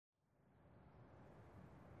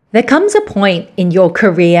There comes a point in your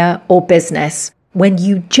career or business when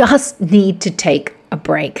you just need to take a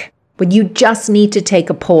break, when you just need to take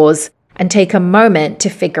a pause and take a moment to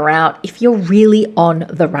figure out if you're really on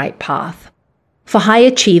the right path. For high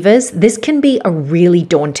achievers, this can be a really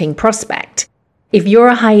daunting prospect. If you're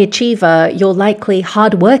a high achiever, you're likely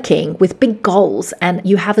hardworking with big goals and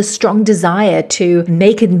you have a strong desire to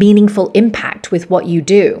make a meaningful impact with what you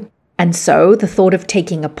do. And so the thought of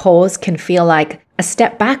taking a pause can feel like a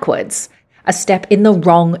step backwards, a step in the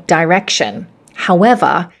wrong direction.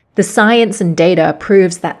 However, the science and data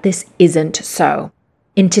proves that this isn't so.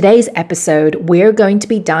 In today's episode, we're going to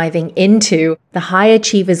be diving into the High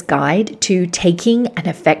Achiever's Guide to taking an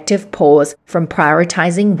effective pause from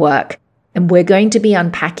prioritizing work, and we're going to be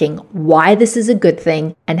unpacking why this is a good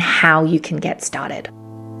thing and how you can get started.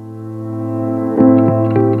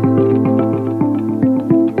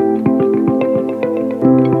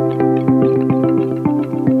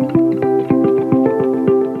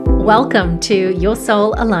 Welcome to Your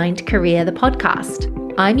Soul Aligned Career, the podcast.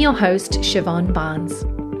 I'm your host, Siobhan Barnes.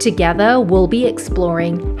 Together, we'll be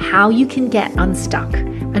exploring how you can get unstuck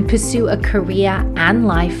and pursue a career and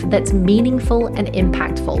life that's meaningful and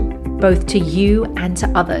impactful, both to you and to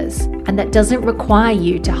others, and that doesn't require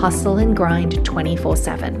you to hustle and grind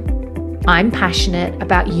 24/7. I'm passionate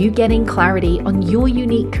about you getting clarity on your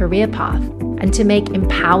unique career path and to make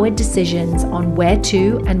empowered decisions on where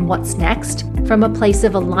to and what's next from a place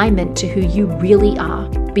of alignment to who you really are,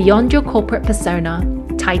 beyond your corporate persona,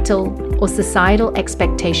 title, or societal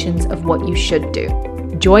expectations of what you should do.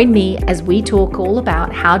 Join me as we talk all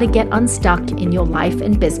about how to get unstuck in your life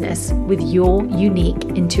and business with your unique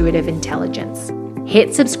intuitive intelligence.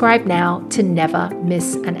 Hit subscribe now to never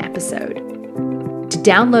miss an episode. To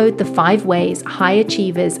download the 5 ways high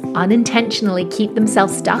achievers unintentionally keep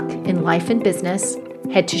themselves stuck in life and business,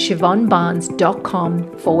 head to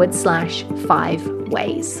siobhanbarnes.com/5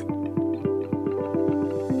 ways.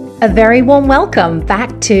 A very warm welcome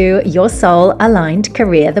back to Your Soul Aligned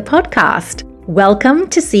Career, the podcast. Welcome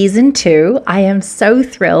to season 2. I am so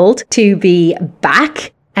thrilled to be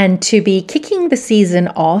back and to be kicking the season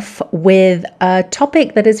off with a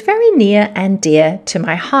topic that is very near and dear to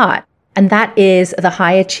my heart. And that is the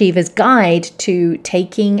High Achiever's Guide to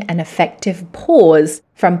taking an effective pause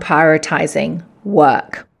from prioritizing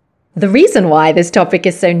work. The reason why this topic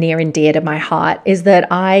is so near and dear to my heart is that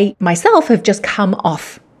I myself have just come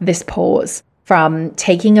off this pause from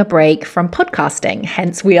taking a break from podcasting.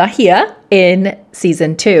 Hence, we are here in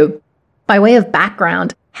season 2. By way of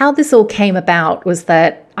background, how this all came about was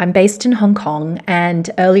that I'm based in Hong Kong, and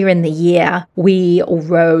earlier in the year, we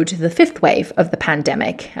rode the 5th wave of the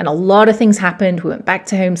pandemic, and a lot of things happened. We went back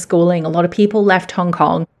to homeschooling. A lot of people left Hong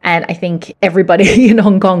Kong, and I think everybody in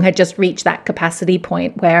Hong Kong had just reached that capacity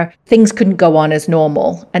point where things couldn't go on as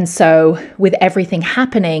normal. And so with everything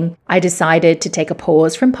happening, I decided to take a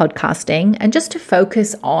pause from podcasting and just to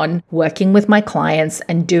focus on working with my clients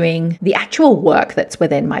and doing the actual work that's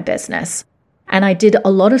within my business. And I did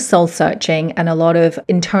a lot of soul searching and a lot of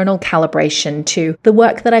internal calibration to the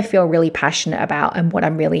work that I feel really passionate about and what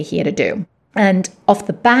I'm really here to do. And off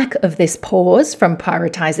the back of this pause from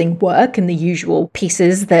prioritizing work and the usual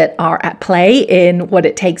pieces that are at play in what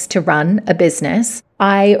it takes to run a business,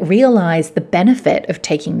 I realized the benefit of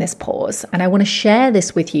taking this pause. And I want to share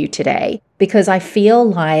this with you today because I feel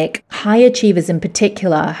like high achievers in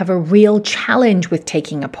particular have a real challenge with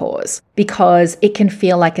taking a pause because it can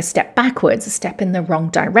feel like a step backwards, a step in the wrong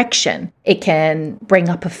direction. It can bring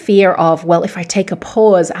up a fear of, well, if I take a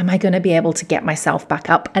pause, am I going to be able to get myself back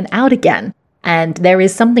up and out again? And there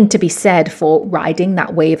is something to be said for riding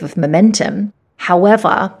that wave of momentum.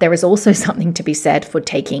 However, there is also something to be said for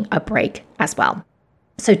taking a break as well.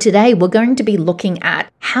 So today we're going to be looking at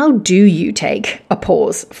how do you take a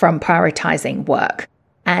pause from prioritizing work?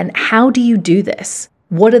 And how do you do this?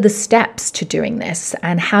 What are the steps to doing this?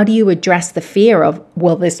 And how do you address the fear of,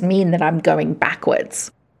 will this mean that I'm going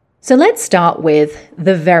backwards? So let's start with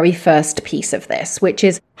the very first piece of this, which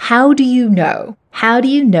is how do you know? How do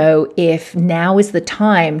you know if now is the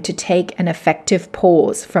time to take an effective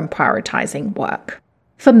pause from prioritizing work?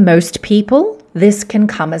 For most people, this can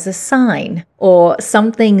come as a sign or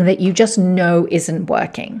something that you just know isn't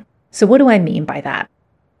working. So what do I mean by that?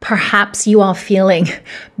 Perhaps you are feeling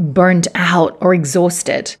burnt out or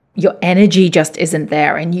exhausted. Your energy just isn't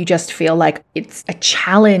there and you just feel like it's a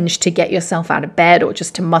challenge to get yourself out of bed or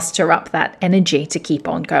just to muster up that energy to keep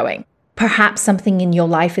on going. Perhaps something in your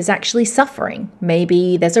life is actually suffering.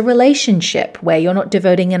 Maybe there's a relationship where you're not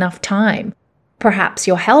devoting enough time. Perhaps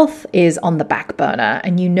your health is on the back burner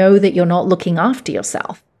and you know that you're not looking after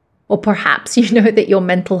yourself. Or perhaps you know that your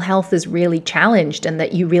mental health is really challenged and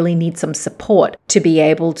that you really need some support to be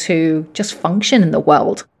able to just function in the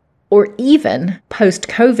world. Or even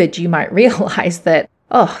post-COVID, you might realize that,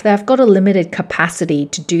 I've got a limited capacity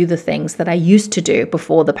to do the things that I used to do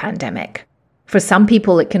before the pandemic. For some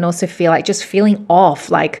people, it can also feel like just feeling off,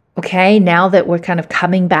 like, okay, now that we're kind of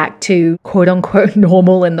coming back to quote unquote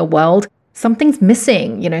normal in the world, something's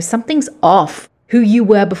missing, something's off. Who you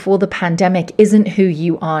were before the pandemic isn't who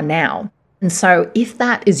you are now. And so if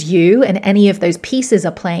that is you and any of those pieces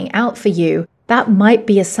are playing out for you, that might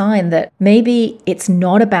be a sign that maybe it's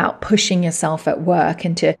not about pushing yourself at work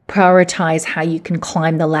and to prioritize how you can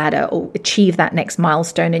climb the ladder or achieve that next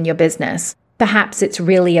milestone in your business. Perhaps it's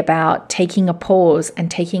really about taking a pause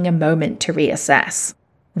and taking a moment to reassess.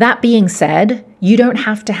 That being said, you don't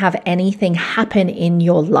have to have anything happen in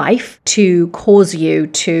your life to cause you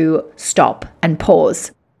to stop and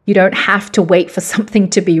pause. You don't have to wait for something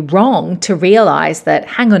to be wrong to realize that,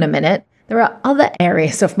 hang on a minute, there are other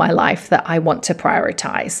areas of my life that I want to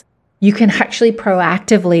prioritize. You can actually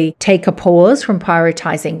proactively take a pause from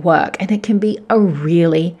prioritizing work, and it can be a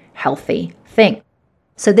really healthy thing.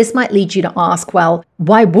 So this might lead you to ask, well,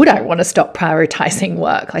 why would I want to stop prioritizing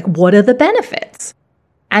work? Like, what are the benefits?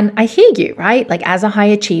 And I hear you, right? Like, as a high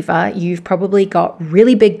achiever, you've probably got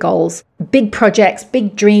really big goals, big projects,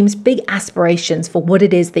 big dreams, big aspirations for what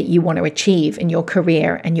it is that you want to achieve in your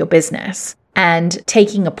career and your business. And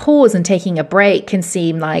taking a pause and taking a break can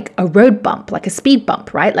seem like a road bump, like a speed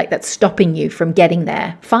bump, right? Like that's stopping you from getting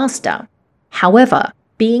there faster. However,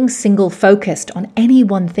 being single focused on any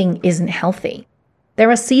one thing isn't healthy. There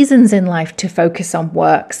are seasons in life to focus on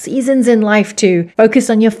work, seasons in life to focus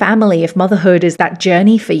on your family if motherhood is that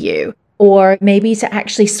journey for you, or maybe to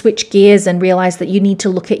actually switch gears and realize that you need to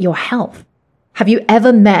look at your health. Have you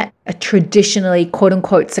ever met a traditionally quote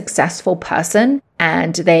unquote successful person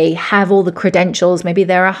and they have all the credentials, maybe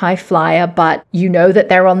they're a high flyer, but you know that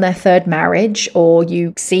they're on their third marriage, or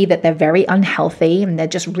you see that they're very unhealthy and they're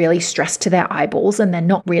just really stressed to their eyeballs and they're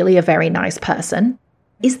not really a very nice person?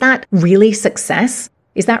 Is that really success?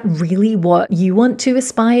 Is that really what you want to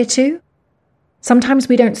aspire to? Sometimes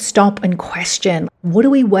we don't stop and question, what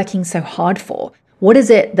are we working so hard for? What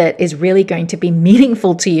is it that is really going to be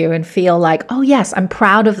meaningful to you and feel like, oh yes, I'm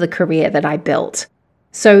proud of the career that I built?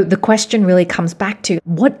 So the question really comes back to,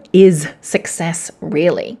 what is success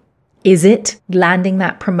really? Is it landing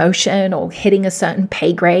that promotion or hitting a certain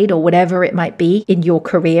pay grade or whatever it might be in your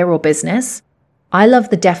career or business? I love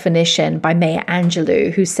the definition by Maya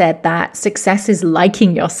Angelou, who said that success is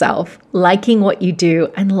liking yourself, liking what you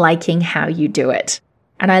do, and liking how you do it.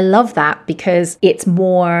 And I love that because it's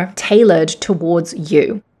more tailored towards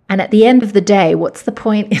you. And at the end of the day, what's the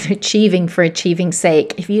point in achieving for achieving's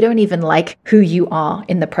sake if you don't even like who you are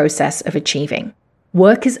in the process of achieving?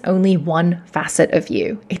 Work is only one facet of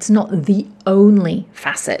you. It's not the only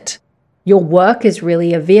facet. Your work is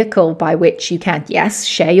really a vehicle by which you can, yes,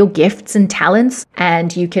 share your gifts and talents,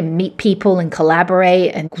 and you can meet people and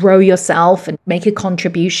collaborate and grow yourself and make a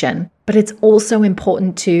contribution. But it's also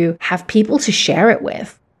important to have people to share it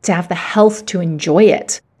with, to have the health to enjoy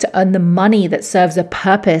it, to earn the money that serves a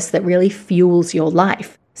purpose that really fuels your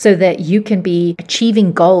life, so that you can be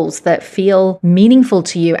achieving goals that feel meaningful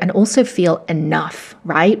to you and also feel enough,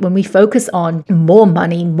 right? When we focus on more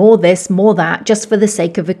money, more this, more that, just for the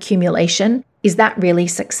sake of accumulation, is that really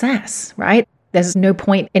success, right? There's no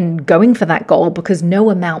point in going for that goal because no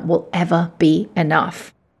amount will ever be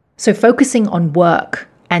enough. So focusing on work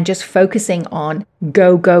and just focusing on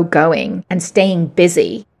going and staying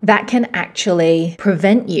busy, that can actually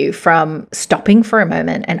prevent you from stopping for a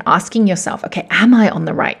moment and asking yourself, okay, am I on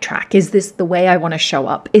the right track? Is this the way I want to show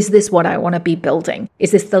up? Is this what I want to be building?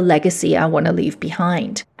 Is this the legacy I want to leave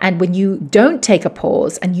behind? And when you don't take a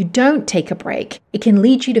pause and you don't take a break, it can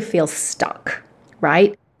lead you to feel stuck,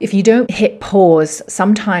 right? If you don't hit pause,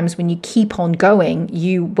 sometimes when you keep on going,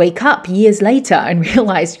 you wake up years later and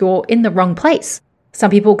realize you're in the wrong place. Some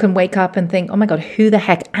people can wake up and think, oh my God, who the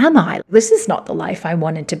heck am I? This is not the life I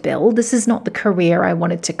wanted to build. This is not the career I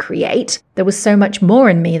wanted to create. There was so much more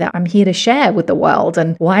in me that I'm here to share with the world.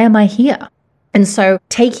 And why am I here? And so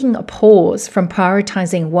taking a pause from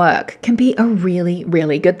prioritizing work can be a really,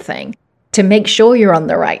 really good thing to make sure you're on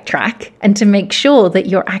the right track and to make sure that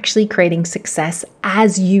you're actually creating success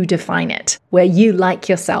as you define it, where you like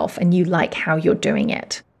yourself and you like how you're doing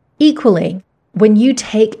it. Equally, when you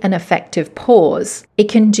take an effective pause, it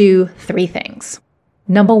can do three things.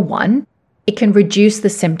 Number one, it can reduce the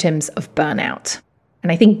symptoms of burnout.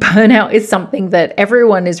 And I think burnout is something that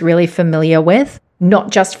everyone is really familiar with.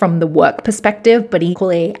 not just from the work perspective, but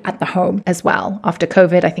equally at the home as well. After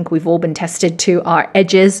COVID, I think we've all been tested to our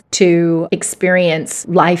edges to experience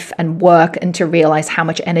life and work and to realize how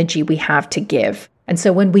much energy we have to give. And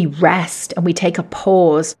so when we rest and we take a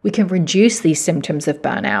pause, we can reduce these symptoms of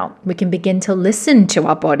burnout. We can begin to listen to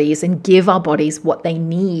our bodies and give our bodies what they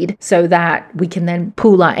need so that we can then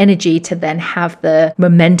pool our energy to then have the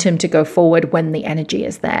momentum to go forward when the energy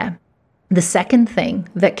is there. The second thing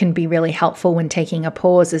that can be really helpful when taking a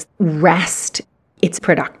pause is rest. It's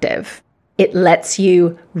productive. It lets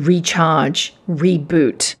you recharge,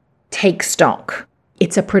 reboot, take stock.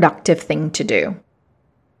 It's a productive thing to do.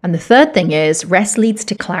 And the third thing is rest leads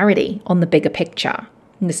to clarity on the bigger picture.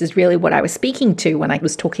 And this is really what I was speaking to when I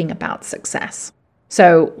was talking about success.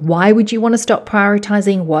 So why would you want to stop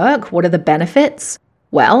prioritizing work? What are the benefits?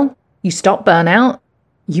 Well, you stop burnout,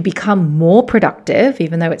 you become more productive,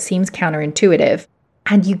 even though it seems counterintuitive,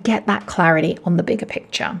 and you get that clarity on the bigger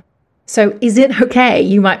picture. So is it okay?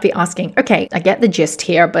 You might be asking, okay, I get the gist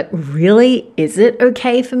here, but really, is it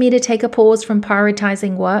okay for me to take a pause from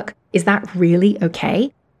prioritizing work? Is that really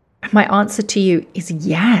okay? And my answer to you is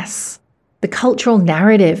yes. The cultural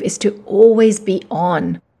narrative is to always be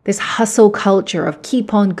on. This hustle culture of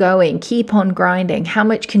keep on going, keep on grinding, how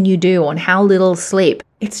much can you do on how little sleep?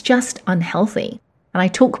 It's just unhealthy. And I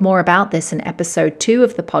talk more about this in episode 2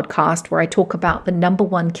 of the podcast, where I talk about the number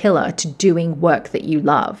one killer to doing work that you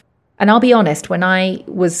love. And I'll be honest, when I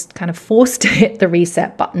was kind of forced to hit the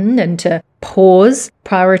reset button and to pause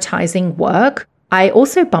prioritizing work, I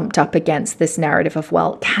also bumped up against this narrative of,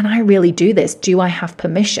 well, can I really do this? Do I have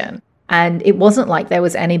permission? And it wasn't like there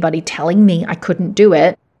was anybody telling me I couldn't do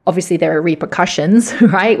it. Obviously, there are repercussions,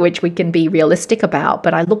 right, which we can be realistic about.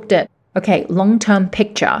 But I looked at, okay, long-term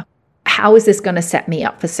picture. How is this going to set me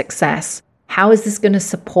up for success? How is this going to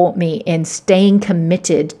support me in staying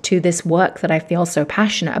committed to this work that I feel so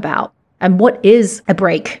passionate about? And what is a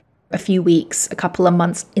break, a few weeks, a couple of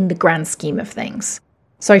months in the grand scheme of things?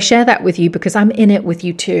 So I share that with you because I'm in it with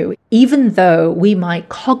you too. Even though we might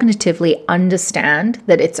cognitively understand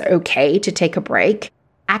that it's okay to take a break,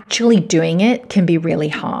 actually doing it can be really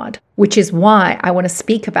hard, which is why I want to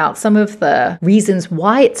speak about some of the reasons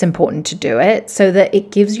why it's important to do it so that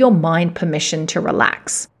it gives your mind permission to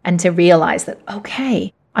relax and to realize that,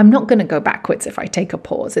 okay, I'm not going to go backwards if I take a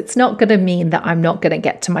pause. It's not going to mean that I'm not going to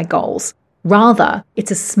get to my goals. Rather,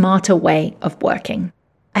 it's a smarter way of working.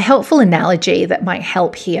 A helpful analogy that might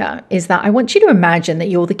help here is that I want you to imagine that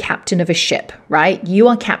you're the captain of a ship, right? You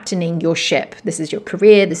are captaining your ship. This is your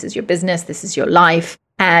career, this is your business, this is your life.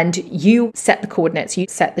 And you set the coordinates, you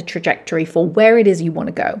set the trajectory for where it is you want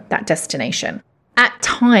to go, that destination. At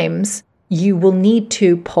times, you will need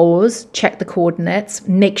to pause, check the coordinates,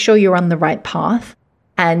 make sure you're on the right path,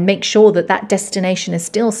 and make sure that that destination is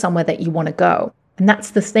still somewhere that you want to go. And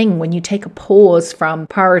that's the thing, when you take a pause from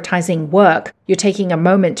prioritizing work, you're taking a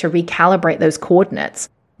moment to recalibrate those coordinates.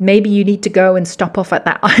 Maybe you need to go and stop off at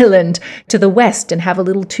that island to the west and have a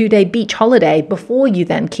little 2-day beach holiday before you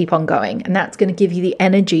then keep on going. And that's going to give you the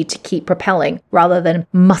energy to keep propelling rather than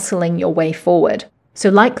muscling your way forward. So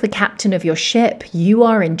like the captain of your ship, you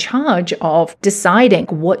are in charge of deciding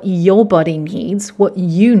what your body needs, what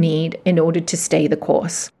you need in order to stay the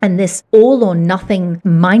course. And this all or nothing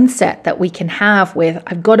mindset that we can have with,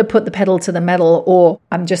 I've got to put the pedal to the metal or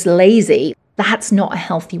I'm just lazy, that's not a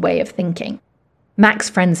healthy way of thinking. Max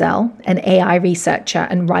Frenzel, an AI researcher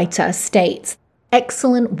and writer, states,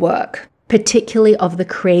 excellent work, particularly of the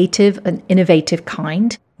creative and innovative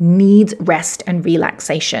kind, needs rest and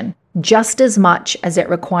relaxation, just as much as it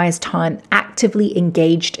requires time actively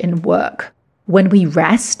engaged in work. When we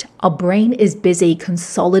rest, our brain is busy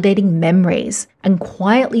consolidating memories and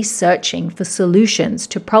quietly searching for solutions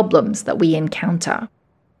to problems that we encounter.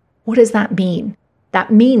 What does that mean?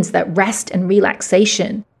 That means that rest and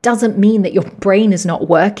relaxation doesn't mean that your brain is not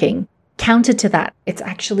working. Counter to that, it's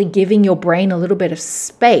actually giving your brain a little bit of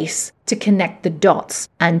space to connect the dots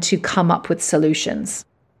and to come up with solutions.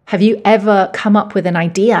 Have you ever come up with an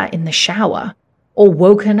idea in the shower or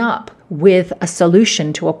woken up with a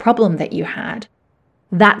solution to a problem that you had?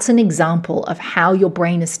 That's an example of how your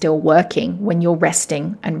brain is still working when you're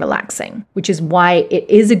resting and relaxing, which is why it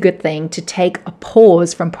is a good thing to take a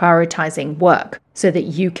pause from prioritizing work so that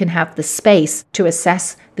you can have the space to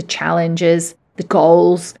assess the challenges, the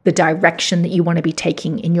goals, the direction that you want to be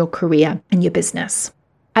taking in your career and your business.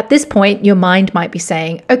 At this point, your mind might be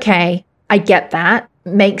saying, okay, I get that,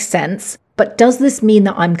 makes sense, but does this mean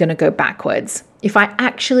that I'm going to go backwards? If I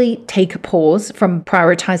actually take a pause from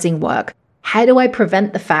prioritizing work, how do I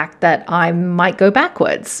prevent the fact that I might go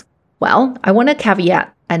backwards? Well, I want to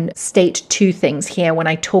caveat and state two things here when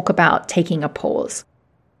I talk about taking a pause.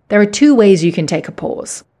 There are two ways you can take a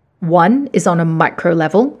pause. One is on a micro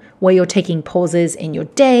level, where you're taking pauses in your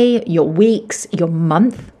day, your weeks, your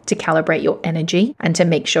month to calibrate your energy and to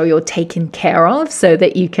make sure you're taken care of so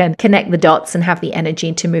that you can connect the dots and have the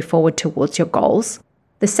energy to move forward towards your goals.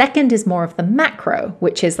 The second is more of the macro,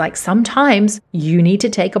 which is like sometimes you need to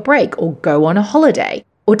take a break or go on a holiday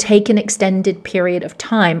or take an extended period of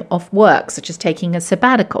time off work, such as taking a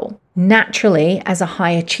sabbatical. Naturally, as a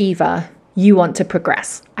high achiever, you want to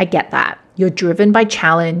progress. I get that. You're driven by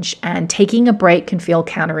challenge and taking a break can feel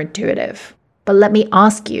counterintuitive. But let me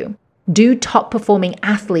ask you, do top performing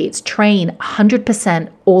athletes train 100%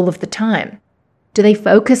 all of the time? Do they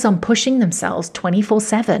focus on pushing themselves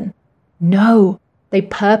 24/7? No. They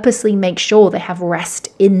purposely make sure they have rest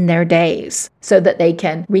in their days so that they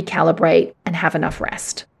can recalibrate and have enough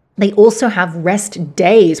rest. They also have rest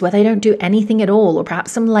days where they don't do anything at all, or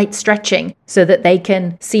perhaps some light stretching so that they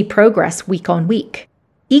can see progress week on week.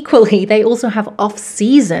 Equally, they also have off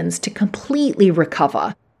seasons to completely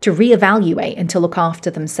recover, to reevaluate and to look after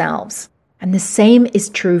themselves. And the same is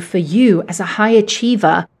true for you as a high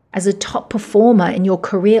achiever, as a top performer in your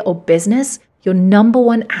career or business. Your number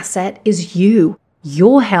one asset is you,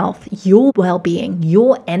 your health, your well-being,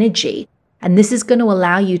 your energy. And this is going to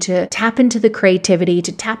allow you to tap into the creativity,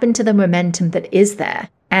 to tap into the momentum that is there,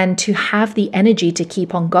 and to have the energy to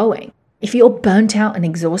keep on going. If you're burnt out and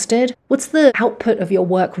exhausted, what's the output of your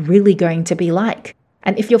work really going to be like?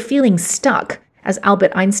 And if you're feeling stuck, as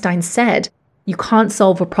Albert Einstein said, you can't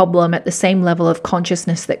solve a problem at the same level of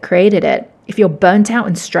consciousness that created it. If you're burnt out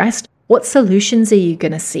and stressed, what solutions are you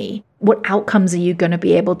going to see? What outcomes are you going to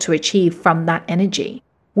be able to achieve from that energy?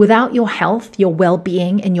 Without your health, your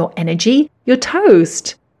well-being, and your energy, you're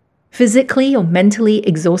toast. Physically or mentally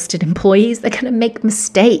exhausted employees, they're going to make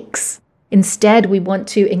mistakes. Instead, we want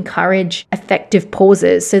to encourage effective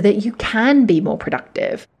pauses so that you can be more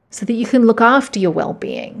productive, so that you can look after your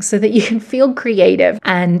well-being, so that you can feel creative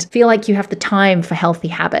and feel like you have the time for healthy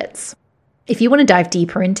habits. If you want to dive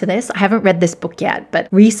deeper into this, I haven't read this book yet, but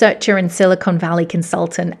researcher and Silicon Valley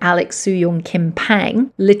consultant Alex Soo-Young Kim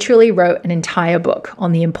Pang literally wrote an entire book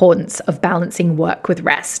on the importance of balancing work with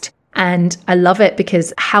rest. And I love it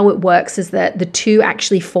because how it works is that the two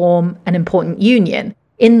actually form an important union.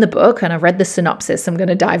 In the book, and I've read the synopsis, I'm going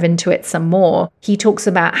to dive into it some more, he talks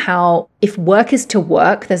about how if work is to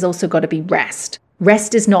work, there's also got to be rest.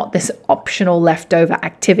 Rest is not this optional leftover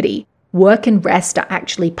activity. Work and rest are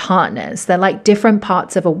actually partners. They're like different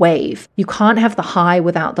parts of a wave. You can't have the high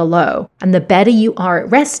without the low. And the better you are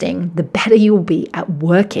at resting, the better you will be at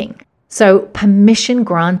working. So permission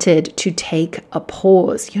granted to take a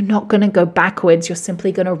pause. You're not going to go backwards. You're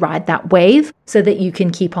simply going to ride that wave so that you can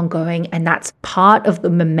keep on going. And that's part of the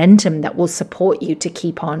momentum that will support you to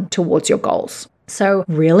keep on towards your goals. So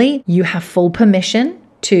really, you have full permission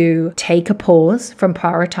to take a pause from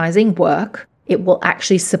prioritizing work. It will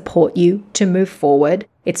actually support you to move forward.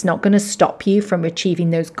 It's not going to stop you from achieving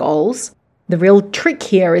those goals. The real trick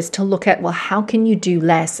here is to look at, well, how can you do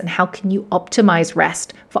less and how can you optimize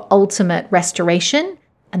rest for ultimate restoration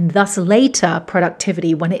and thus later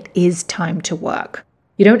productivity when it is time to work.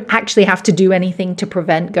 You don't actually have to do anything to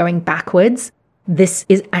prevent going backwards. This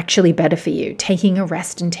is actually better for you. Taking a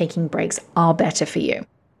rest and taking breaks are better for you.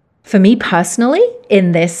 For me personally,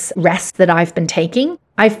 in this rest that I've been taking,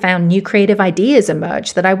 I've found new creative ideas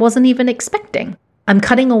emerge that I wasn't even expecting. I'm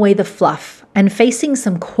cutting away the fluff and facing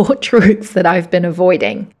some core truths that I've been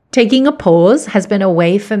avoiding. Taking a pause has been a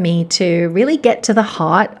way for me to really get to the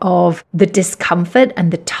heart of the discomfort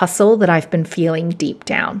and the tussle that I've been feeling deep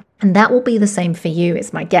down. And that will be the same for you,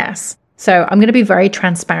 is my guess. So I'm going to be very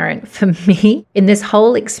transparent. For me, in this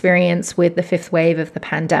whole experience with the fifth wave of the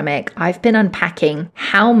pandemic, I've been unpacking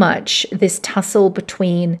how much this tussle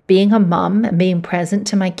between being a mum and being present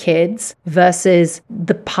to my kids versus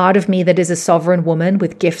the part of me that is a sovereign woman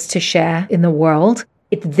with gifts to share in the world.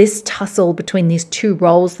 It's this tussle between these two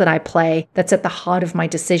roles that I play that's at the heart of my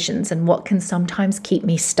decisions and what can sometimes keep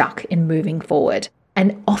me stuck in moving forward.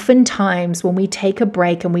 And oftentimes when we take a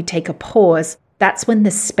break and we take a pause, that's when the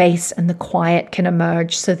space and the quiet can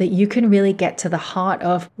emerge so that you can really get to the heart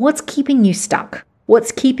of what's keeping you stuck.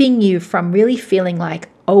 What's keeping you from really feeling like,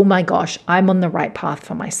 oh my gosh, I'm on the right path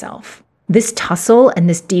for myself. This tussle and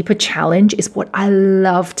this deeper challenge is what I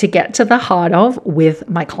love to get to the heart of with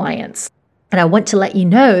my clients. And I want to let you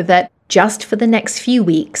know that just for the next few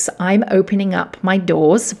weeks, I'm opening up my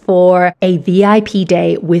doors for a VIP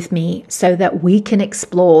day with me so that we can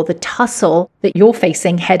explore the tussle that you're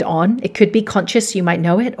facing head on. It could be conscious, you might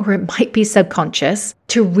know it, or it might be subconscious,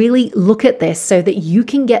 to really look at this so that you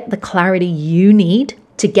can get the clarity you need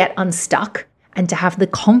to get unstuck and to have the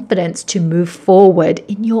confidence to move forward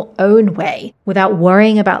in your own way without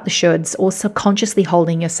worrying about the shoulds or subconsciously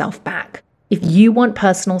holding yourself back. If you want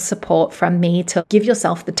personal support from me to give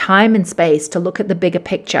yourself the time and space to look at the bigger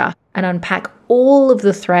picture and unpack all of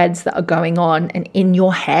the threads that are going on and in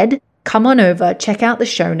your head, come on over, check out the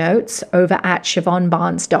show notes over at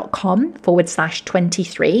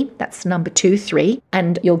siobhanbarnes.com/23. That's number 23.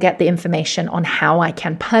 And you'll get the information on how I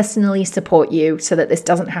can personally support you so that this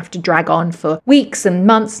doesn't have to drag on for weeks and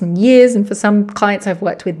months and years. And for some clients I've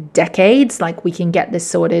worked with decades, like we can get this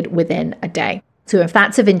sorted within a day. So if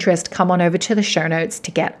that's of interest, come on over to the show notes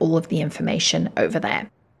to get all of the information over there.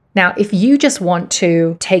 Now, if you just want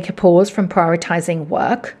to take a pause from prioritizing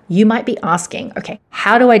work, you might be asking, okay,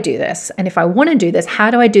 how do I do this? And if I want to do this,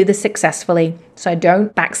 how do I do this successfully so I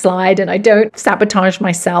don't backslide and I don't sabotage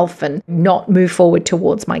myself and not move forward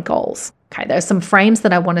towards my goals? Okay, there are some frames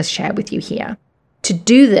that I want to share with you here. To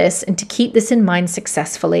do this and to keep this in mind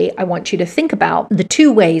successfully, I want you to think about the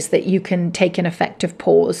two ways that you can take an effective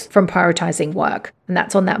pause from prioritizing work. And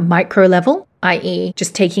that's on that micro level, i.e.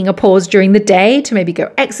 just taking a pause during the day to maybe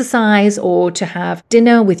go exercise or to have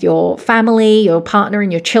dinner with your family, your partner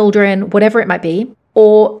and your children, whatever it might be.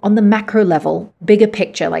 Or on the macro level, bigger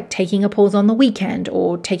picture, like taking a pause on the weekend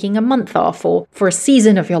or taking a month off or for a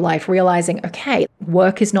season of your life, realizing, okay,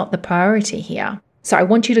 work is not the priority here. So I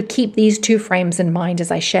want you to keep these two frames in mind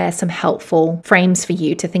as I share some helpful frames for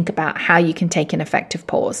you to think about how you can take an effective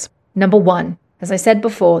pause. Number one, as I said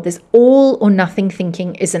before, this all or nothing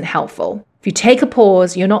thinking isn't helpful. If you take a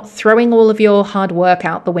pause, you're not throwing all of your hard work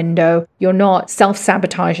out the window. You're not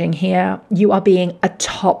self-sabotaging here. You are being a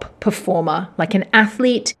top performer. Like an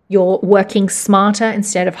athlete, you're working smarter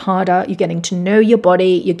instead of harder. You're getting to know your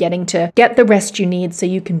body. You're getting to get the rest you need so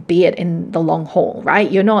you can be it in the long haul,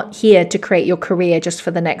 right? You're not here to create your career just for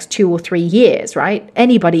the next 2 or 3 years, right?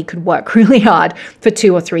 Anybody could work really hard for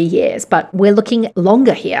 2 or 3 years, but we're looking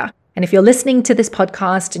longer here. And if you're listening to this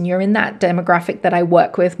podcast and you're in that demographic that I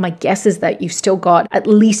work with, my guess is that you've still got at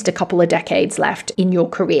least a couple of decades left in your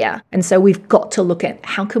career. And so we've got to look at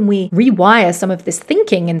how can we rewire some of this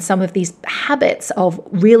thinking and some of these habits of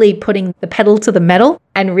really putting the pedal to the metal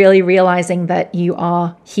and really realizing that you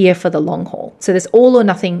are here for the long haul. So this all or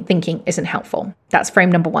nothing thinking isn't helpful. That's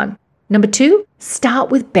frame number one. Number two, start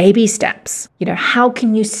with baby steps. How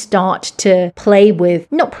can you start to play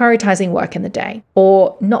with not prioritizing work in the day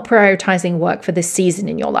or not prioritizing work for this season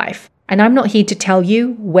in your life? And I'm not here to tell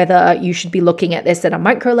you whether you should be looking at this at a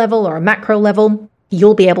micro level or a macro level.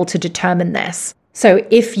 You'll be able to determine this. So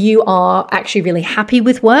if you are actually really happy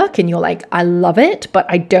with work and you're like, I love it, but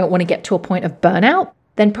I don't want to get to a point of burnout,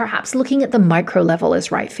 then perhaps looking at the micro level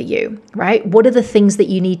is right for you, right? What are the things that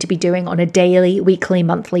you need to be doing on a daily, weekly,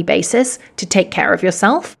 monthly basis to take care of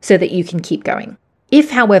yourself so that you can keep going?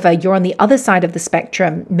 If, however, you're on the other side of the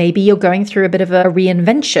spectrum, maybe you're going through a bit of a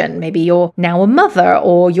reinvention, maybe you're now a mother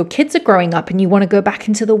or your kids are growing up and you want to go back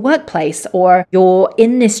into the workplace, or you're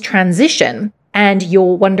in this transition and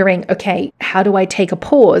you're wondering, okay, how do I take a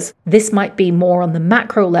pause? This might be more on the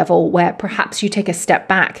macro level where perhaps you take a step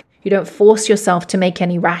back. You don't force yourself to make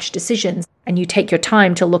any rash decisions and you take your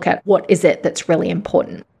time to look at what is it that's really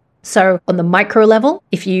important. So on the micro level,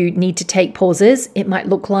 if you need to take pauses, it might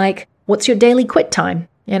look like, what's your daily quit time?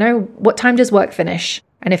 What time does work finish?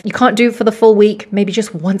 And if you can't do it for the full week, maybe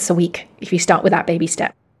just once a week, if you start with that baby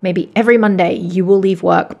step. Maybe every Monday you will leave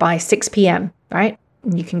work by 6 p.m., right?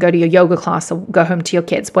 And you can go to your yoga class or go home to your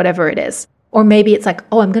kids, whatever it is. Or maybe it's like,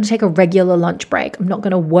 I'm going to take a regular lunch break. I'm not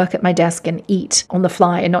going to work at my desk and eat on the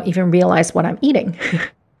fly and not even realize what I'm eating.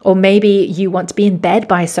 Or maybe you want to be in bed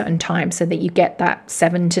by a certain time so that you get that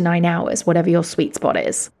 7 to 9 hours, whatever your sweet spot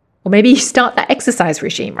is. Or maybe you start that exercise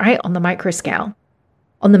regime, right? On the micro scale.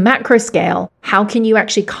 On the macro scale, how can you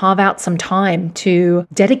actually carve out some time to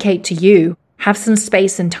dedicate to you, have some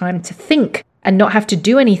space and time to think and not have to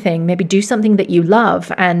do anything, maybe do something that you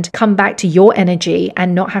love and come back to your energy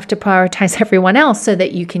and not have to prioritize everyone else so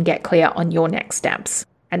that you can get clear on your next steps.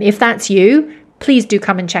 And if that's you, please do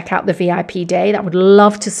come and check out the VIP day. I would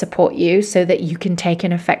love to support you so that you can take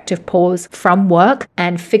an effective pause from work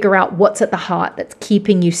and figure out what's at the heart that's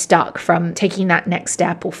keeping you stuck from taking that next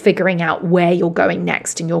step or figuring out where you're going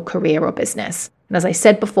next in your career or business. And as I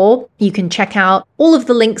said before, you can check out all of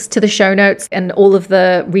the links to the show notes and all of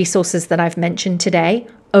the resources that I've mentioned today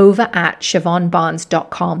over at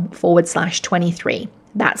siobhanbarnes.com/23.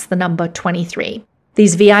 That's the number 23.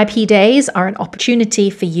 These VIP days are an opportunity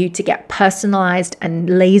for you to get personalized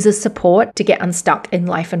and laser support to get unstuck in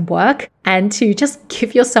life and work and to just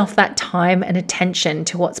give yourself that time and attention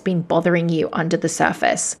to what's been bothering you under the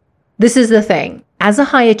surface. This is the thing. As a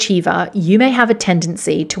high achiever, you may have a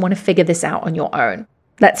tendency to want to figure this out on your own.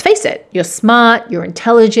 Let's face it, you're smart, you're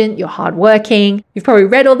intelligent, you're hardworking, you've probably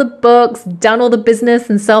read all the books, done all the business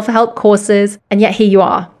and self-help courses, and yet here you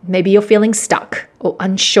are. Maybe you're feeling stuck or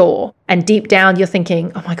unsure, and deep down you're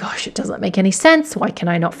thinking, oh my gosh, it doesn't make any sense. Why can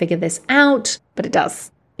I not figure this out? But it does.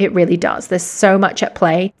 It really does. There's so much at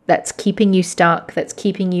play that's keeping you stuck, that's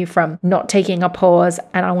keeping you from not taking a pause.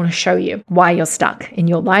 And I want to show you why you're stuck in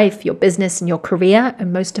your life, your business, and your career,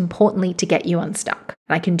 and most importantly, to get you unstuck.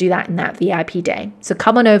 And I can do that in that VIP day. So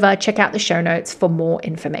come on over, check out the show notes for more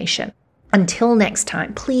information. Until next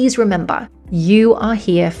time, please remember, you are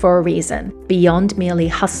here for a reason beyond merely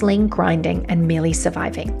hustling, grinding, and merely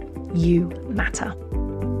surviving. You matter.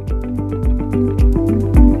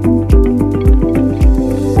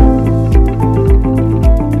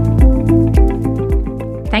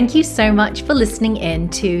 Thank you so much for listening in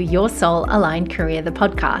to Your Soul Aligned Career, the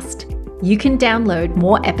podcast. You can download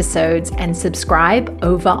more episodes and subscribe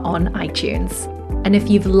over on iTunes. And if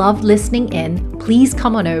you've loved listening in, please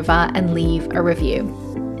come on over and leave a review.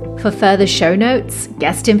 For further show notes,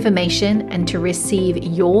 guest information, and to receive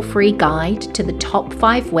your free guide to the top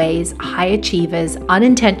 5 ways high achievers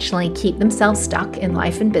unintentionally keep themselves stuck in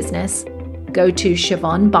life and business, go to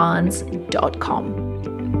ShavonneBarnes.com.